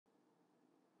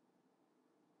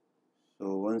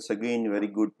So once again, very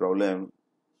good problem,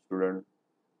 student.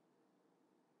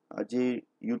 આજે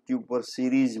YouTube પર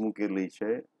series મૂકેલી છે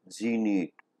Jee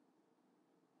Neet.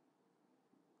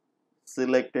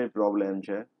 સિલેક્ટેડ પ્રોબ્લેમ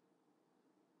છે.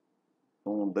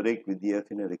 હું દરેક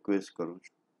વિદ્યાર્થીને રિક્વેસ્ટ કરું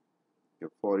છું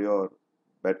કે for your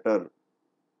better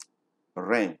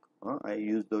rank, I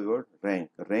use the word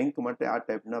rank માટે આ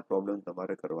ટાઈપના પ્રોબ્લેમ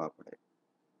તમારે કરવા પડે.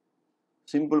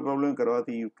 સિમ્પલ પ્રોબ્લેમ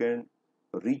કરવાથી you can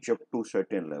rich up to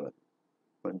certain level,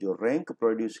 પણ જો રેન્ક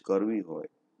પ્રોડ્યુસ કરવી હોય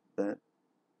then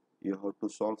you have to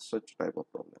solve such type of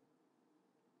problem.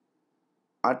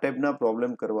 આ ટાઈપના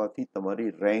પ્રોબ્લેમ કરવાથી તમારી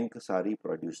રેન્ક સારી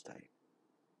પ્રોડ્યુસ થાય.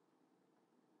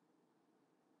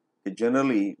 કે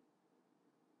જનરલી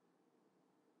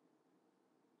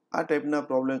આ ટાઈપના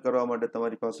પ્રોબ્લેમ કરવા માટે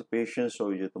તમારી પાસે પેશન્સ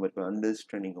હોવી જોઈએ, તમારી પાસે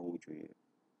અન્ડરસ્ટેન્ડિંગ હોવું જોઈએ.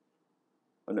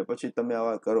 અને પછી તમે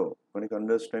આવા કરો પણ એક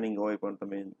અન્ડરસ્ટેન્ડિંગ હોય પણ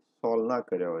તમે સોલ્વ ના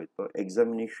કર્યા હોય તો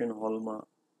એક્ઝામિનેશન હોલમાં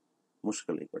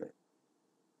મુશ્કેલી પડે.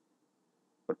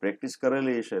 પણ પ્રેક્ટિસ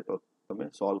કરેલી હશે તો તમે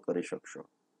સોલ્વ કરી શકશો.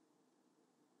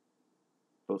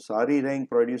 તો સારી રેન્ક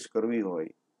પ્રોડ્યુસ કરવી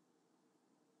હોય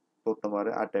તો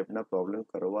તમારે આ ટાઈપના પ્રોબ્લેમ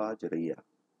કરવા જ રહ્યા.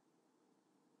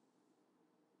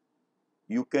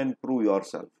 You can prove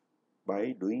yourself by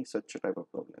doing such a type of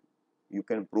problem. You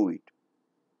can prove it.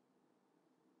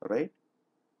 Right?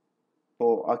 તો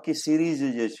આખી સિરીઝ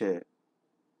જે છે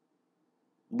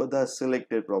બધા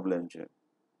સિલેક્ટેડ પ્રોબ્લેમ છે.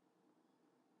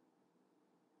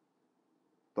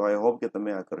 તો આઈ હોપ કે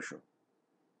તમે આ કરશો.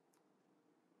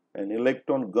 An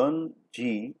electron gun G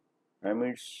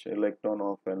emits electron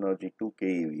of energy 2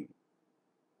 keV.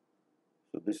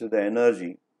 So this is the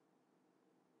energy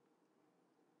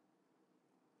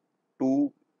 2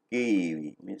 keV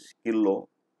means kilo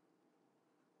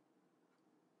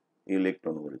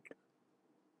electron volt.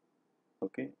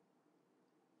 Okay.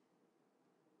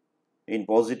 In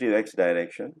positive x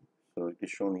direction, so it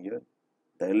is shown here.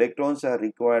 The electrons are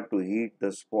required to heat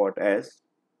the spot as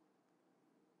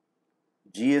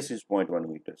GS is 0.1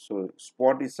 meter. So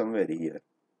spot is somewhere here.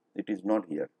 It is not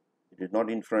here. It is not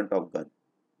in front of gun.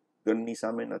 Gun ni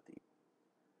same nathi.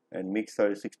 And mix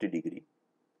 60 degree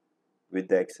with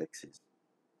the x-axis.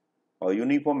 A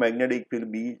uniform magnetic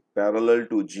field be parallel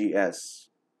to GS.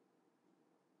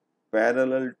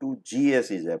 Parallel to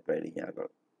GS is applied here.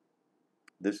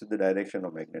 This is the direction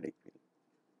of magnetic field.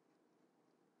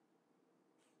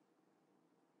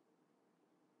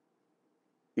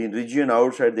 In region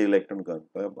outside the electron gun,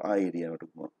 area,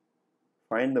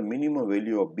 find the minimum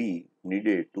value of B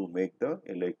needed to make the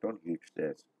electron heat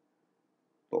stage.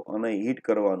 તો આને heat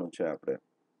કરવાનું છે આપણે.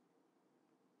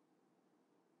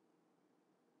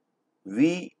 V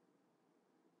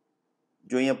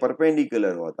જો અહીંયા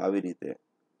perpendicular હોત આવી રીતે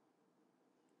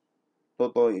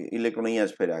તો ઇલેક્ટ્રોન અહીંયા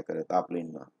જ ફર્યા કરે આ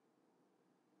પ્લેનમાં.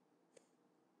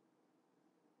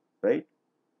 રાઈટ?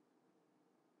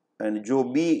 અને જો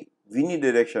બી વીની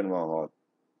ડિરેક્શનમાં હોત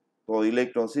તો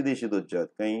ઇલેક્ટ્રોન સીધો જ જાત,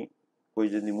 કંઈ કોઈ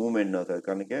જાતની મૂવમેન્ટ ન થાય,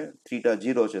 કારણ કે થીટા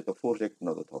 0 છે તો ફોર્સ એક્ટ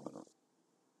નહોતો થવાનો.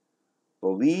 તો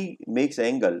વી મેક્સ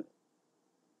એંગલ,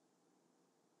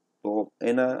 તો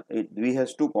એના વી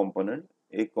હેઝ ટુ કોમ્પોનન્ટ.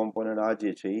 એક કોમ્પોનન્ટ આ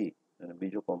જે છે એ અને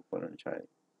બીજો કોમ્પોનન્ટ છે.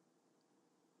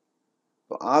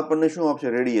 તો આ આપણને શું આપશે?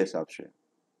 રેડિયસ આપશે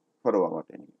ફરવા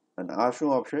માટેની, અને આ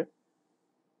શું આપશે?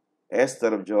 એસ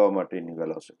તરફ જવા માટેની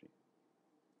વેલોસિટી.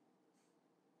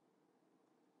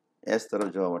 એસ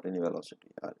તરફ જવા માટેની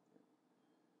વેલોસિટી આ રીતે.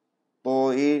 તો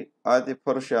એ આ રીતે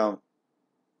ફરશે આમ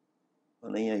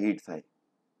અને અહીંયા હીટ થાય.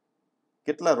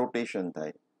 કેટલા રોટેશન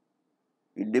થાય?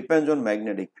 It depend on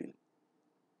magnetic field.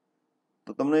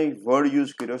 તો તમને એક વર્ડ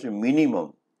યુઝ કર્યો છે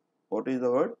minimum. What is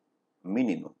the word?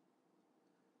 Minimum.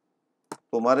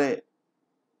 તો મારે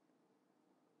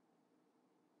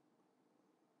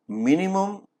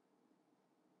મિનિમમ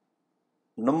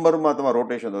નંબરમાં તમારે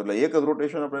રોટેશન, એટલે એક જ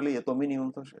રોટેશન આપણે લઈએ તો મિનિમમ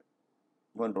થશે.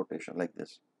 1 rotation like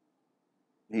this.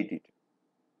 Heat it.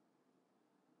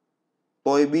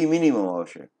 તો એ બી મિનિમમ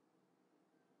આવશે.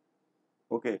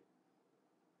 ઓકે.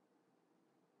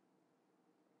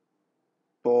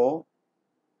 તો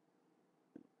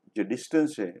જે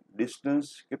ડિસ્ટન્સ છે, ડિસ્ટન્સ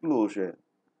કેટલું હશે?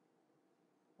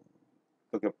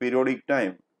 તો કે પિરિયોડિક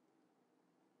ટાઈમ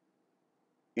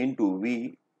ઇન્ટુ વી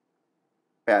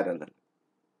પેરેલલ.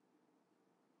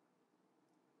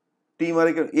 ટી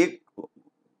મારે એક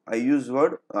I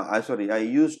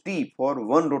use T four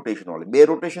 1 rotation only. 2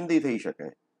 રોટેશનથી થઈ શકે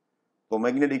તો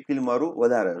મેગ્નેટિક ફિલ્ડ મારું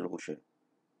વધારે હશે.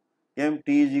 કેમ?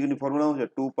 ટી ઇઝ ઇક્વલ ફોર્મ્યુલા શું છે?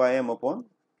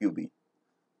 2πm/qb.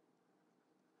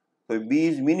 So B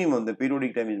is minimum, the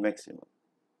periodic time is maximum.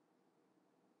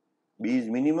 B is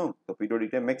minimum, તો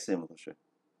periodic time maximum હશે.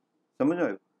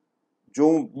 સમજાયું? જો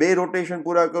હું 2 રોટેશન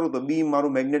પૂરા કરું તો બી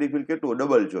મારું મેગ્નેટિક ફિલ્ડ કેટલું?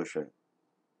 ડબલ જોશે.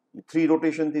 3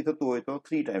 રોટેશનથી થતું હોય તો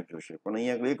 3 ટાઈમ્સ જોશે, પણ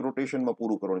અહીંયા એક રોટેશનમાં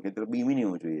પૂરું કરવાનું કે બી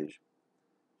મિનિમમ જોઈએ છે.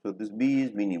 So this B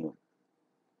is minimum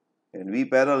and V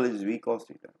parallel is V cos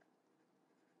theta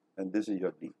and this is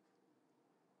your D.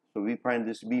 So we find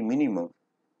this B minimum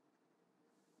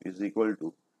is equal to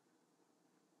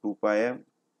 2 pi m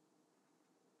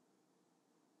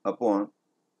upon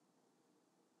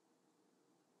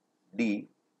D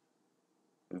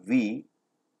V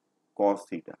cos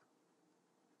theta.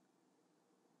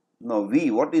 Now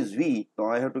V, what is V? So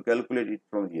I have to calculate it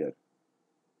from here.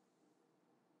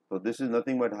 So this is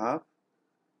nothing but half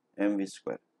mv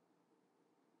square.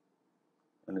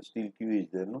 And still Q is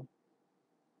there, no?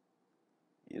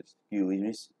 Yes, Q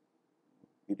is,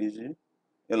 it is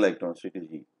electrons, it is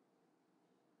E.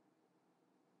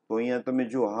 તો અહીંયા તમે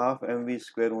જો half mv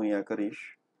square હું અહીંયા કરીશ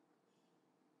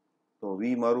તો v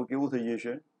મારું કેવું થઈ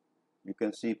જશે? You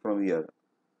can see from here.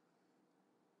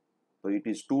 So it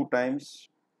is 2 times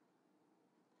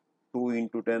 2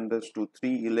 into 10 raised to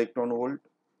 3 electron volt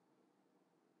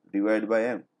divided by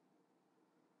m.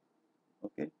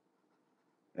 Okay,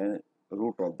 and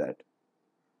root of that.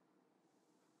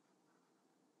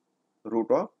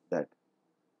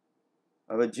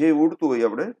 હવે જે ઉડતું હોય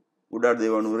આપણે ઉડાડ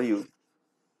દેવાનું રહ્યું.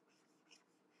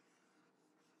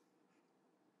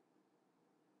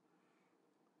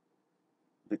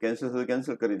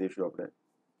 કેન્સલ કરી દઈશું આપણે.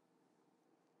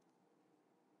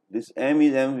 This m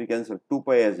is m, we cancel 2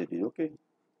 pi as it is. Okay,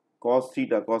 cos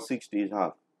theta, cos 60 is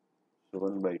half, so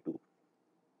 1 by 2.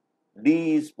 D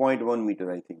is 0.1 meter,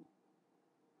 I think.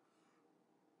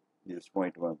 Yes,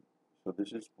 0.1. So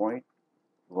this is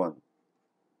 0.1.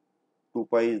 2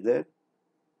 pi is there.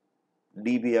 D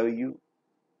भी આવી ગયું.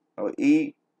 હવે E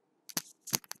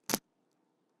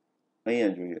અહીંયા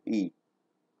જોઈએ E.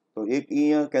 તો એક E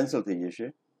અહીંયા cancel થઈ જશે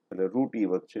એટલે રૂટ E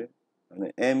વધશે અને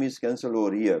m is cancelled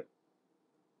over here.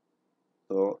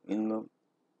 So in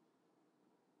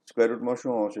square root માં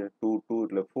શું આવશે? 2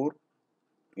 એટલે 4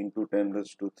 into 10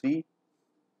 raised to 3.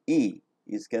 E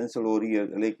is cancelled over here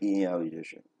એટલે એક E અહીંયા આવી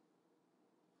જશે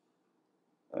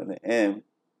અને m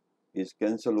is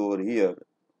cancelled over here,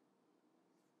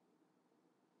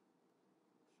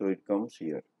 so it comes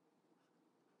here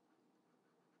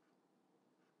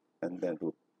and then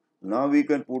root. Now we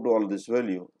can put all this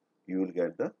value, you will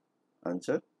get the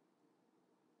answer.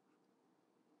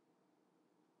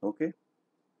 Okay,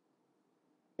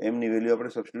 m ની value આપણે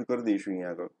substitute કરી દઈશું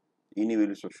અહીંયા આગળ, e ની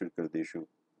વેલ્યુ સબસ્ટિટ્યુટ કરી દઈશું,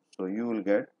 so you will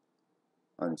get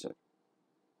answer.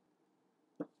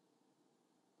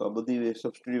 તો આ બધી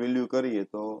સબસ્ટિટ્યુટ વેલ્યુ કરીએ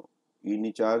તો e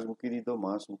ની ચાર્જ મૂકી દીધો,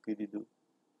 માસ મૂકી દીધું,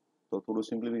 તો થોડું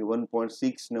સિમ્પલી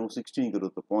 1.6 ને હું 16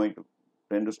 કરું તો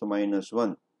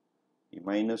 0.10⁻⁻1 એ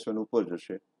 -1 ઉપર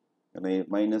જશે અને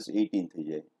 -18 થઈ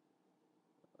જાય.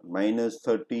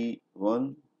 -31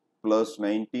 +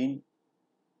 19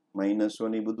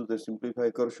 -1 એ બધું તો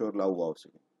સિમ્પ્લિફાય કરશો એટલે આવું આવશે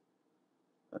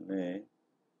અને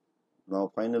now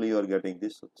finally you are getting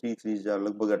this. So 3 3s are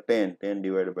લગભગ 10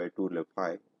 divided by 2 એટલે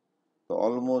 5. તો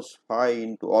ઓલમોસ્ટ 5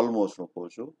 into ઓલમોસ્ટ હું કહું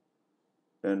છું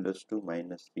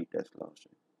 10⁻³ ટેસ્લા આવશે.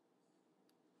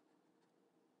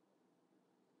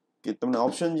 કે તમને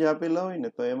ઓપ્શન જે આપેલા હોય ને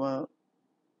તો એમાં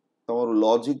તમારું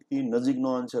લોજિકથી નજીકનો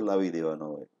આન્સર લાવી દેવાનો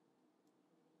હોય.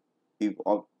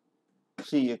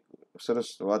 એક સરસ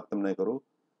વાત તમને કરું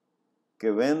કે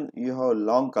when you have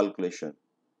long calculation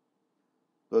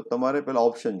તો તમારે પહેલા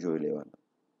ઓપ્શન જોઈ લેવાના.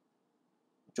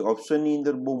 જો ઓપ્શનની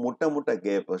અંદર બહુ મોટા મોટા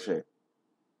ગેપ હશે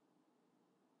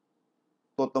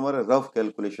તો તમારે રફ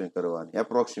કેલ્ક્યુલેશન કરવાની,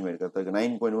 એપ્રોક્સિમેટ કરતા કે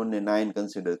 9.1 ને 9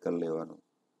 કન્સિડર કરી લેવાનું,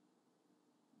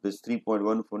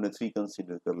 3.14 ને 3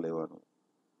 કન્સિડર કરી લેવાનું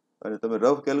અને તમે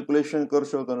રફ કેલ્ક્યુલેશન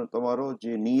કરશો તો તમારો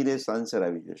જે નીરેસ્ટ આન્સર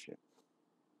આવી જશે.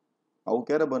 આવું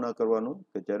ક્યારે કરવાનું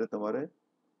કે જ્યારે તમારે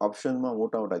ઓપ્શનમાં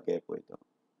મોટા મોટા ગેપ હોય તો.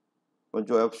 પણ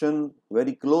જો ઓપ્શન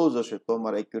વેરી ક્લોઝ હશે તો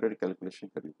મારે એક્યુરેટ કેલ્ક્યુલેશન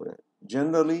કરવી પડે.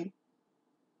 જનરલી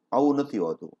આવું નથી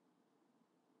હોતું.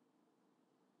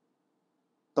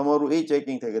 તમારું એ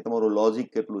ચેકિંગ થાય કે તમારું લોજિક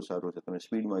કેટલું સારું છે, તમે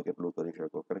સ્પીડમાં કેટલું કરી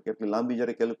શકો. કારણ કે એટલી લાંબી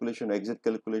જ્યારે કેલ્ક્યુલેશન, એક્ઝેક્ટ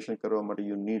કેલ્ક્યુલેશન કરવા માટે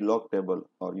you need log table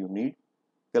or you need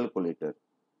calculator.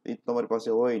 એ તમારી પાસે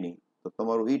હોય નહીં તો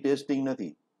તમારું એ ટેસ્ટિંગ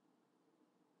નથી.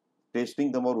 ટેસ્ટિંગ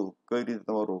તમારું કઈ રીતે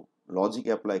તમારું લોજિક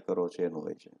એપ્લાય કરો છે એનું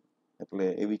હોય છે. એટલે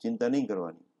એવી ચિંતા નહીં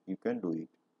કરવાની, you can do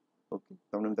it. Okay,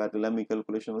 તમને આટલી લાંબી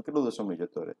કેલ્ક્યુલેશનમાં કેટલો બધો સમય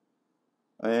જતો રહે.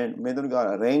 એન્ડ મેં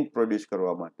તમને રેન્ક પ્રોડ્યુસ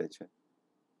કરવા માટે છે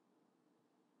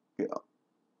કે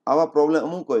આવા પ્રોબ્લેમ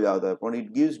અમુક જ આવતા હોય પણ ઇટ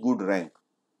ગીવ્સ ગુડ રેન્ક.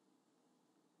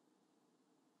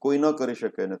 કોઈ ન કરી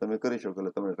શકે ને તમે કરી શકો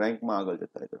એટલે તમે રેન્કમાં આગળ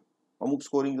જતા રહો. અમુક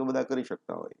સ્કોરિંગ તો બધા કરી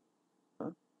શકતા હોય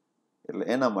એટલે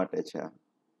એના માટે છે આ.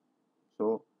 સો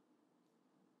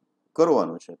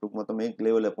કરવાનું છે ટૂંકમાં તમે એક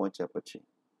લેવલે પહોંચ્યા પછી